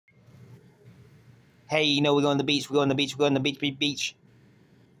Hey, you know we're going to the beach. We're going to the beach. We're going to the beach.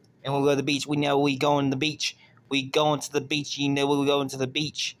 And we'll go to the beach. We know we going to the beach. We going to the beach. You know we're going to the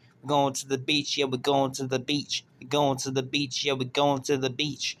beach. We're going to the beach. Yeah, we're going to the beach. We're going to the beach. Yeah, we're going to the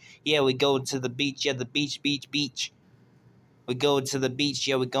beach. Yeah, we go to the beach. Yeah, the beach. We go to the beach.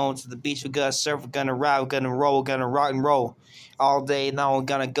 Yeah, we're going to the beach. We're gonna surf. We're gonna ride. We're gonna roll. We're gonna rock and roll all day long. We're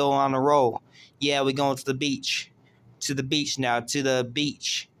gonna go on a roll. Yeah, we're going to the beach. To the beach now. To the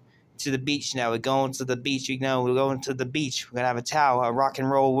beach. To the beach now. We're going to the beach. You know, we're going to the beach. We're gonna have a towel, a rock and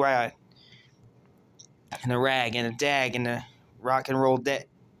roll ride, and a rag, and a dag, and a rock and roll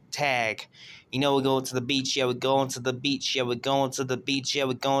tag. You know, we're going to the beach. Yeah, we're going to the beach. Yeah, we're going to the beach. Yeah,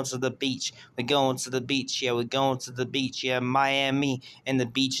 we're going to the beach. We're going to the beach. Yeah, we're going to the beach. Yeah, Miami, and the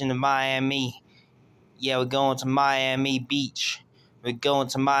beach in the Miami. Yeah, we're going to Miami Beach. We're going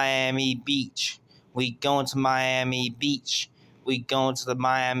to Miami Beach. We going to Miami Beach. We going to the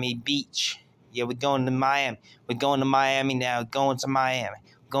Miami Beach. Yeah, we're going to Miami. We're going to Miami now. Going to Miami.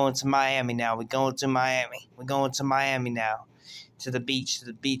 Going to Miami now. We're going to Miami. We're going to Miami now. To the beach, to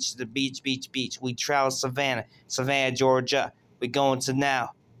the beach, to the beach, beach. We travel Savannah, Georgia. We're going to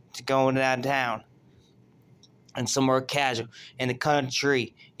now, to going downtown. And somewhere casual in the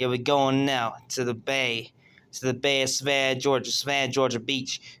country. Yeah, we're going now to the bay of Savannah, Georgia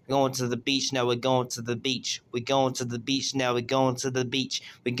Beach. We're going to the beach now. We're going to the beach. We're going to the beach now. We're going to the beach.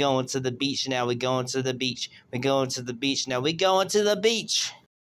 We're going to the beach now. We're going to the beach. We're going to the beach now. We're going to the beach.